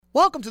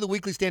Welcome to the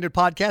Weekly Standard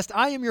Podcast.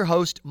 I am your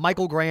host,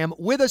 Michael Graham.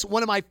 With us,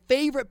 one of my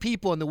favorite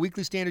people in the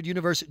Weekly Standard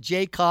universe,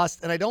 Jay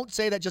Cost. And I don't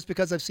say that just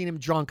because I've seen him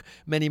drunk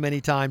many,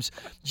 many times.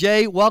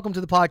 Jay, welcome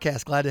to the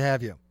podcast. Glad to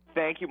have you.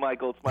 Thank you,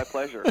 Michael. It's my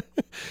pleasure.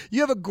 You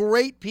have a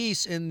great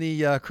piece in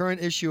the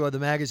current issue of the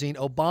magazine,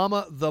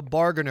 Obama the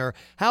Bargainer,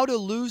 How to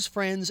Lose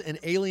Friends and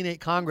Alienate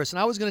Congress.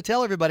 And I was going to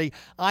tell everybody,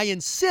 I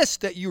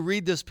insist that you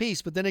read this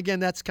piece. But then again,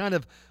 that's kind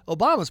of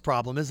Obama's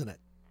problem, isn't it?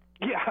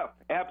 Yeah,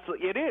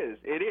 absolutely. It is.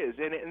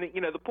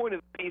 And the point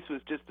of the piece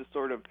was just to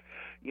sort of,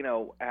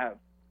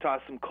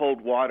 toss some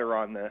cold water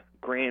on the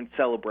grand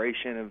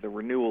celebration of the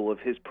renewal of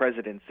his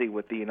presidency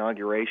with the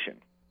inauguration.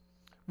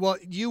 Well,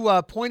 you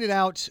pointed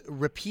out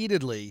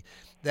repeatedly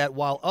that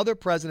while other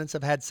presidents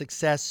have had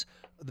success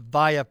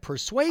via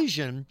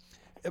persuasion,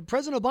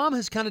 President Obama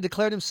has kind of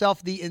declared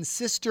himself the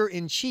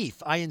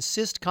insister-in-chief. I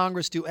insist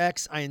Congress do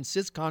X. I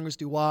insist Congress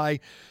do Y.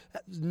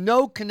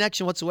 No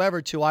connection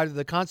whatsoever to either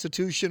the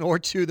Constitution or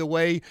to the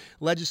way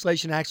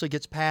legislation actually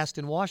gets passed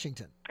in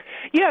Washington.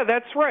 Yeah,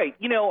 that's right.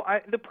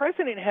 The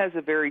president has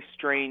a very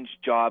strange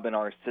job in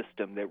our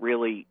system that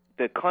really,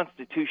 the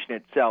Constitution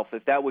itself,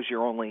 if that was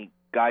your only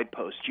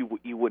guidepost,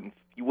 you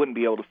wouldn't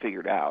be able to figure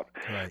it out.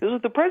 Right.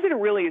 What the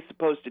president really is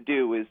supposed to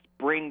do is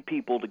bring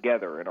people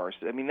together in our.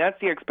 I mean, that's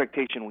the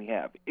expectation we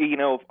have.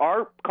 If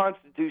our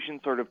Constitution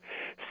sort of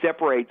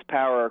separates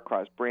power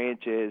across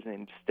branches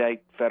and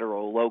state,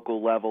 federal,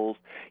 local levels,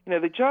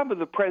 the job of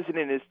the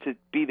president is to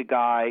be the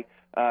guy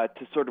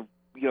to sort of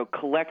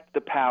collect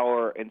the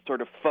power and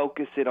sort of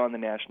focus it on the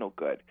national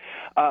good.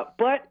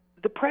 But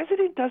the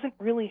president doesn't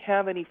really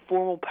have any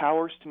formal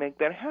powers to make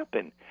that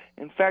happen.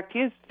 In fact, he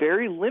has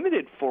very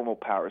limited formal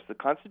powers. The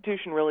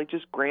Constitution really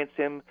just grants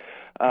him,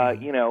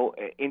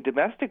 in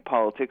domestic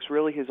politics,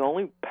 really his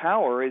only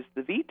power is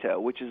the veto,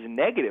 which is a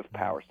negative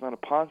power. It's not a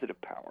positive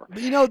power.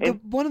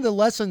 But one of the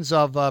lessons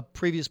of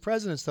previous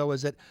presidents, though,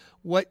 is that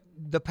what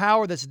the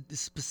power that's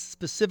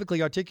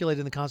specifically articulated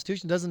in the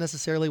Constitution doesn't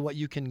necessarily what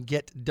you can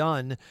get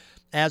done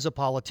as a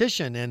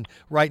politician. And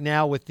right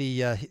now with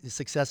the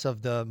success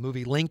of the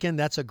movie Lincoln,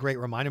 that's a great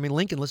reminder. I mean,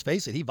 Lincoln, let's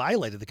face it, he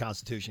violated the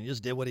Constitution. He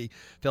just did what he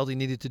felt he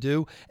needed to do.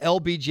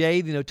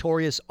 LBJ, the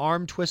notorious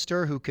arm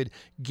twister who could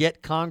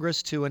get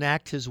Congress to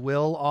enact his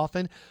will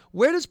often.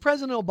 Where does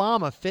President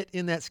Obama fit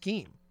in that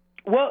scheme?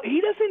 Well,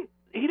 he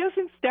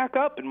doesn't stack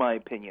up, in my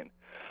opinion.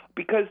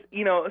 Because,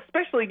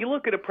 especially you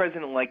look at a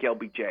president like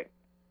LBJ.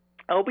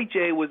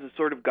 LBJ was the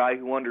sort of guy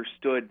who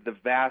understood the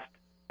vast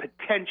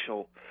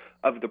potential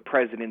of the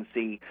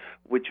presidency,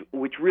 which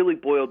really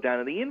boiled down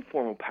to the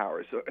informal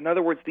powers. So in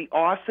other words, the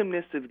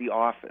awesomeness of the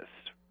office,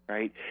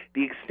 right?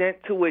 The extent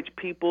to which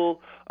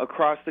people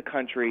across the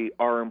country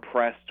are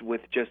impressed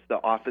with just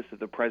the office of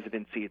the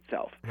presidency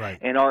itself. Right.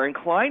 And are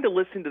inclined to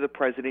listen to the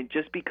president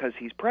just because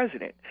he's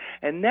president.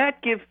 And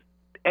that gives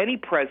any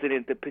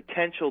president the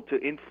potential to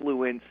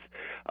influence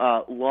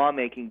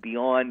lawmaking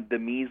beyond the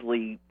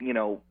measly,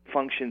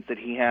 functions that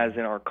he has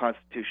in our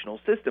constitutional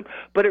system.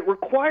 But it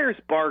requires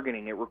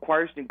bargaining. It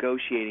requires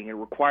negotiating. It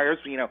requires,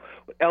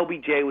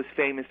 LBJ was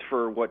famous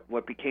for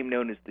what became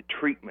known as the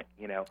treatment,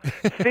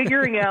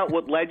 figuring out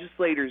what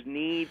legislators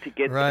need to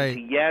get them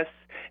to yes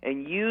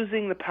and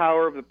using the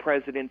power of the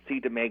presidency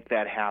to make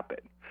that happen.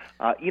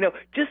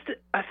 Just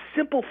a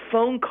simple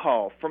phone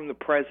call from the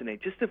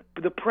president, just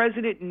the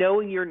president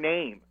knowing your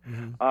name,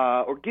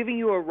 or giving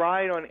you a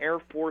ride on Air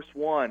Force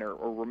One, or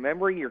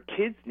remembering your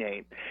kid's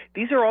name.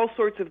 These are all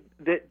sorts of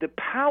the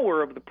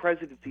power of the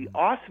presidency,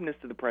 awesomeness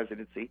of the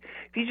presidency.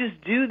 If you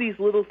just do these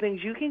little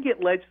things, you can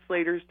get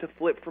legislators to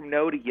flip from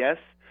no to yes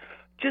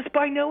just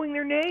by knowing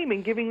their name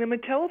and giving them a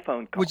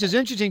telephone call. Which is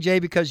interesting, Jay,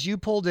 because you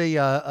pulled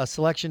a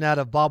selection out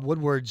of Bob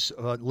Woodward's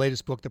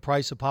latest book, The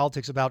Price of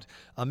Politics, about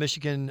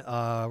Michigan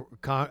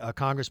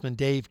Congressman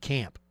Dave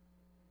Camp.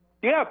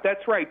 Yeah,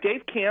 that's right.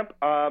 Dave Camp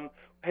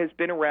has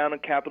been around on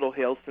Capitol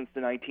Hill since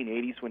the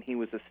 1980s when he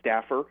was a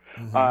staffer,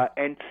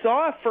 and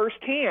saw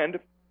firsthand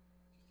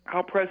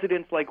how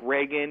presidents like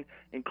Reagan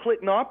and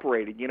Clinton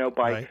operated,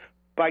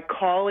 by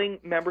calling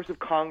members of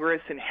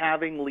Congress and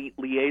having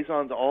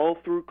liaisons all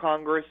through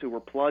Congress who were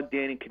plugged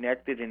in and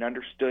connected and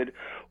understood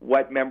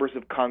what members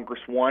of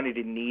Congress wanted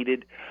and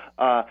needed,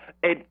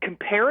 and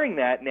comparing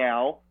that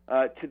now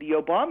to the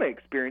Obama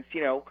experience.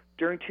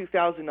 During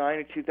 2009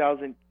 and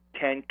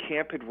 2010,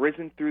 Camp had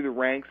risen through the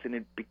ranks and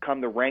had become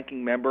the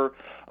ranking member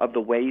of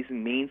the Ways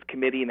and Means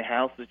Committee in the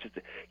House, which is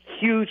a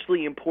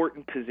hugely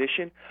important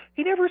position.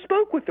 He never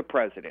spoke with the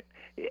president.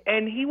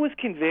 And he was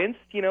convinced,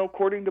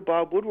 according to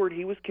Bob Woodward,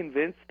 he was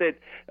convinced that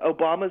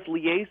Obama's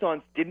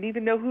liaisons didn't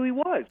even know who he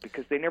was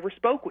because they never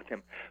spoke with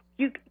him.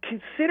 You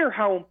consider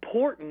how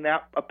important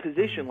a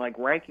position like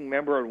ranking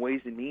member on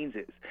Ways and Means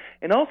is.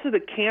 And also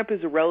that Camp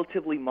is a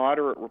relatively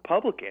moderate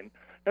Republican.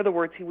 In other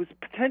words, he was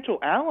a potential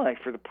ally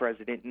for the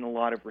president in a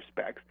lot of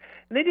respects,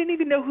 and they didn't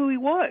even know who he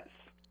was.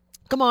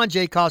 come on,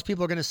 Jay Cos.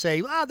 People are going to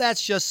say,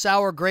 that's just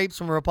sour grapes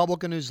from a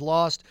Republican who's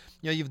lost.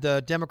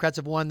 The Democrats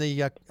have won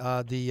the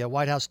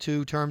White House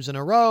 2 terms in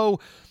a row.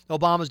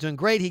 Obama's doing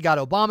great. He got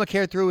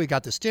Obamacare through. He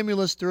got the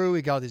stimulus through.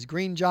 He got these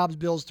green jobs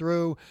bills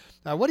through.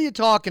 What are you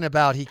talking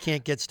about? He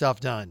can't get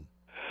stuff done.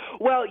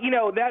 Well,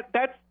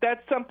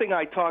 that's something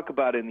I talk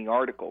about in the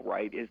article,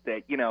 right, is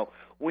that,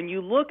 when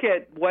you look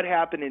at what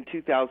happened in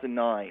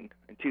 2009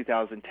 and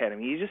 2010, I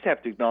mean, you just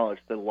have to acknowledge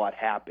that a lot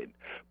happened.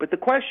 But the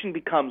question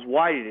becomes,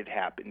 why did it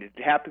happen? Did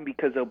it happen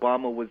because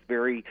Obama was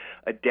very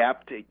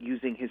adept at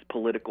using his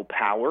political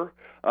power,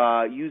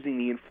 using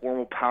the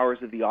informal powers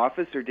of the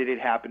office, or did it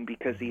happen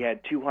because he had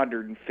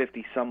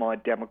 250 some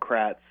odd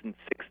Democrats and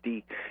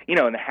 60, in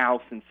the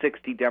House and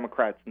 60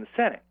 Democrats in the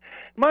Senate?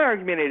 My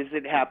argument is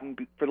it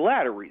happened for the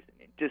latter reason.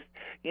 Just,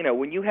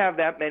 when you have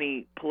that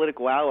many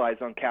political allies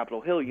on Capitol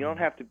Hill, you don't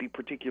have to be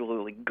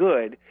particularly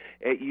good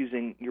at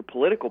using your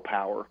political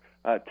power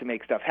to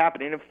make stuff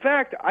happen. And in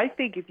fact, I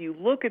think if you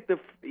look at the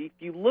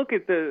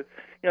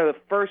the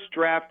first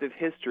draft of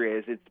history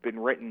as it's been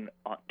written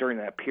during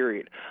that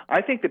period,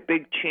 I think the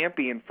big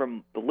champion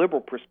from the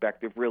liberal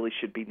perspective really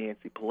should be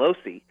Nancy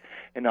Pelosi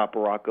and not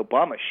Barack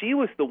Obama. She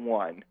was the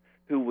one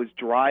who was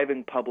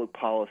driving public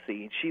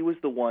policy, and she was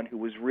the one who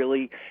was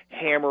really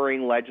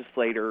hammering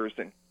legislators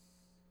and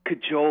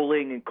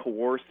cajoling and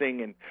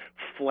coercing and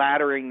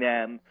flattering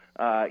them,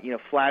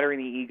 flattering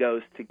the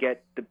egos to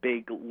get the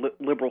big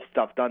liberal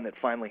stuff done that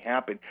finally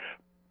happened.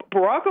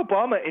 Barack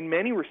Obama, in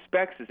many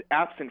respects, is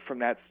absent from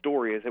that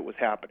story as it was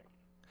happening.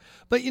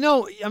 But,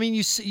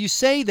 you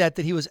say that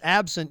he was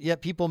absent,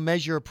 yet people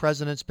measure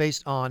presidents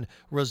based on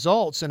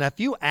results. And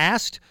if you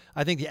asked,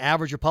 I think, the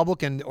average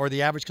Republican or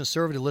the average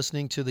conservative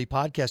listening to the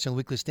podcast on the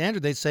Weekly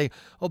Standard, they'd say,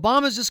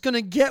 Obama's just going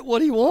to get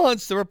what he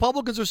wants. The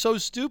Republicans are so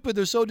stupid.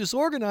 They're so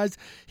disorganized.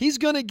 He's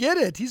going to get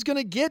it. He's going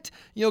to get,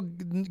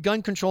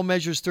 gun control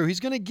measures through.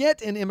 He's going to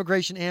get an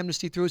immigration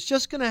amnesty through. It's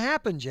just going to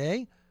happen,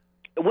 Jay.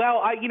 Well,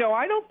 I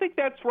don't think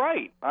that's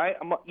right.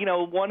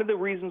 One of the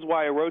reasons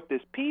why I wrote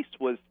this piece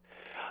was,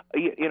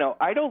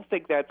 I don't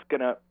think that's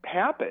going to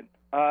happen.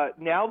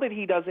 Now that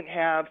he doesn't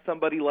have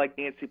somebody like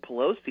Nancy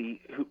Pelosi,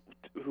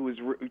 who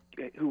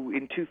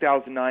in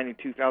 2009 and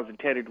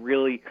 2010 had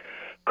really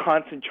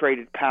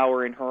concentrated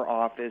power in her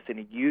office and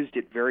had used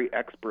it very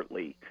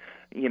expertly.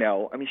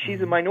 She's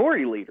a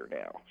minority leader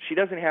now. She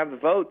doesn't have the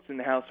votes in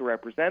the House of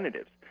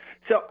Representatives.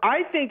 So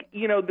I think,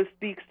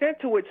 the extent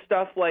to which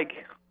stuff like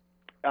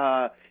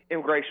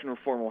immigration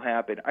reform will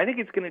happen, I think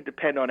it's going to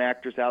depend on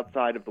actors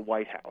outside of the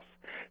White House.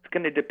 It's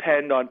going to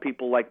depend on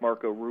people like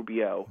Marco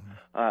Rubio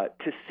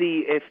to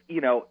see if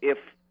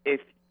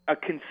a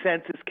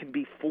consensus can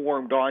be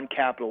formed on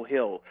Capitol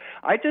Hill.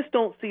 I just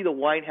don't see the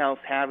White House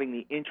having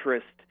the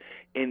interest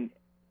in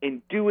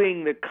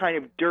doing the kind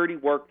of dirty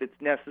work that's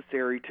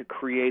necessary to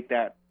create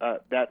that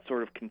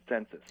sort of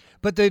consensus.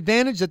 But the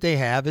advantage that they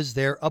have is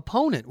their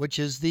opponent, which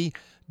is the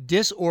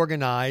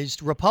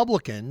disorganized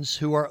Republicans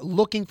who are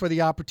looking for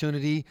the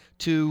opportunity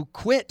to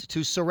quit,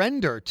 to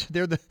surrender.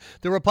 The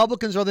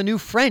Republicans are the new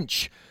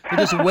French. They're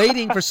just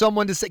waiting for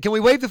someone to say, can we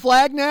wave the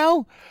flag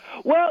now?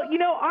 Well,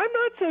 I'm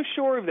not so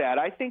sure of that.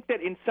 I think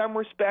that in some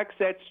respects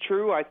that's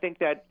true. I think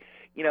that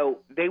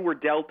they were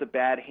dealt a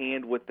bad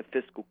hand with the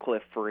fiscal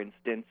cliff, for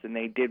instance, and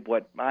they did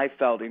what I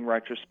felt in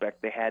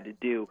retrospect they had to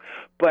do.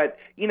 But,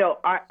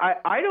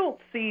 I don't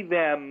see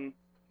them,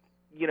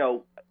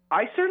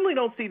 I certainly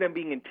don't see them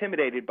being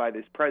intimidated by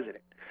this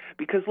president.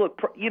 Because,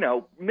 look,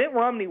 Mitt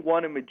Romney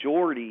won a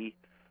majority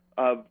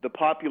of the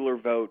popular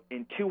vote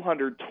in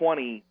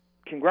 220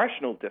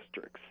 congressional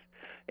districts.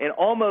 And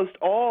almost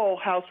all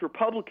House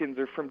Republicans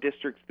are from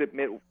districts that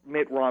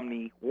Mitt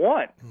Romney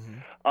won.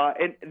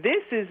 Mm-hmm. And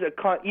this is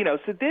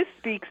so this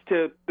speaks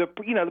to the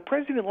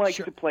president likes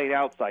to play an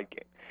outside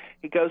game.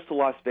 He goes to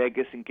Las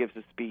Vegas and gives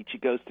a speech. He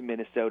goes to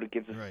Minnesota,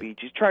 gives a speech.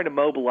 He's trying to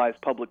mobilize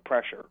public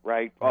pressure,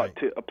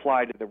 to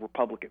apply to the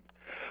Republicans.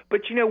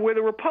 But, where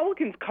the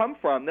Republicans come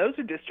from, those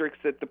are districts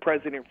that the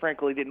president,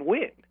 frankly, didn't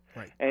win.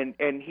 Right.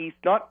 And he's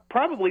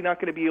probably not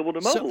going to be able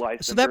to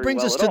mobilize. So that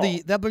brings us to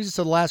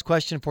the last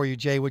question for you,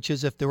 Jay, which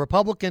is if the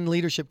Republican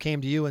leadership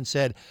came to you and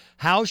said,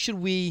 how should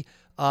we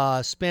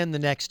spend the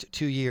next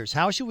 2 years?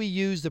 How should we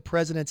use the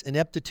president's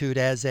ineptitude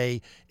as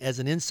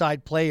an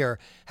inside player?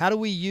 How do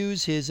we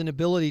use his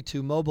inability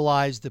to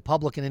mobilize the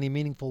public in any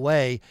meaningful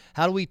way?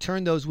 How do we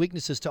turn those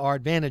weaknesses to our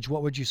advantage?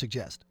 What would you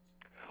suggest?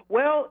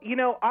 Well,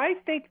 I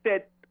think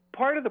that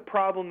part of the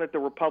problem that the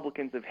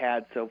Republicans have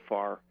had so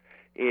far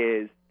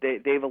is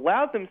they've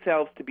allowed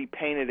themselves to be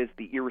painted as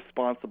the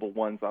irresponsible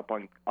ones up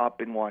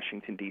in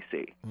Washington,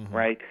 D.C., mm-hmm.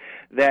 right?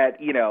 That,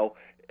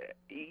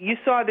 you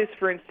saw this,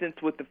 for instance,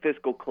 with the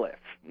fiscal cliff,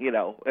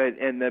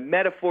 and the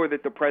metaphor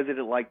that the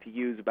president liked to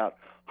use about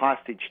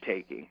hostage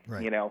taking.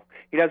 Right.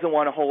 He doesn't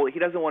want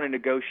to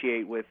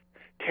negotiate with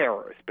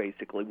terrorists.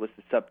 Basically, was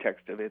the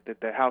subtext of it,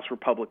 that the House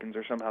Republicans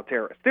are somehow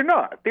terrorists. They're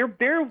not.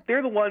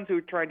 They're the ones who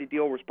are trying to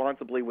deal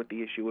responsibly with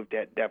the issue of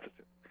debt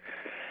deficit.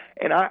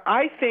 And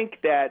I think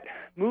that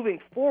moving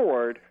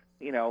forward,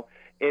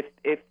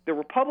 if the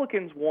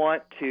Republicans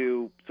want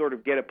to sort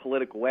of get a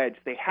political edge,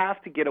 they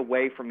have to get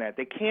away from that.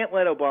 They can't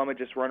let Obama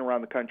just run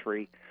around the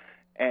country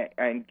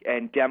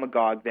and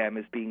demagogue them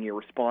as being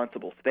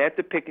irresponsible. So they have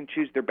to pick and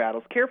choose their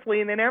battles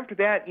carefully. And then after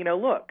that,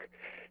 look,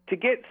 to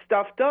get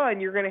stuff done,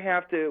 you're going to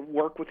have to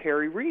work with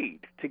Harry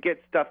Reid to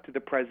get stuff to the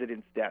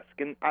president's desk.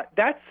 And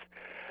that's,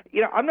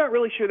 I'm not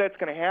really sure that's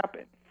going to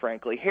happen,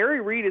 frankly.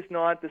 Harry Reid is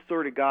not the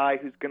sort of guy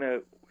who's going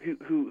to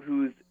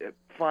who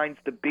finds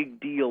the big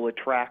deal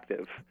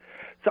attractive.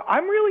 So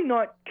I'm really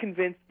not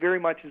convinced very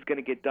much is going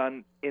to get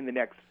done in the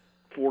next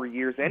 4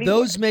 years anyway.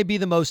 Those may be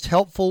the most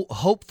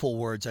hopeful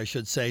words, I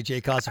should say,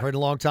 Jay Cost. I've heard in a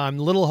long time.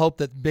 Little hope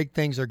that big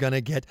things are going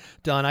to get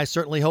done. I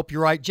certainly hope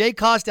you're right. Jay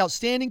Cost,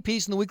 outstanding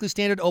piece in the Weekly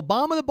Standard,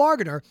 Obama the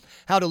Bargainer,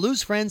 How to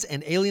Lose Friends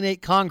and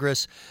Alienate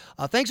Congress.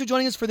 Thanks for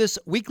joining us for this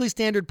Weekly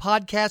Standard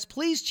podcast.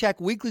 Please check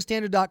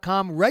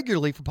weeklystandard.com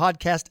regularly for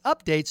podcast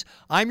updates.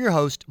 I'm your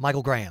host,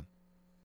 Michael Graham.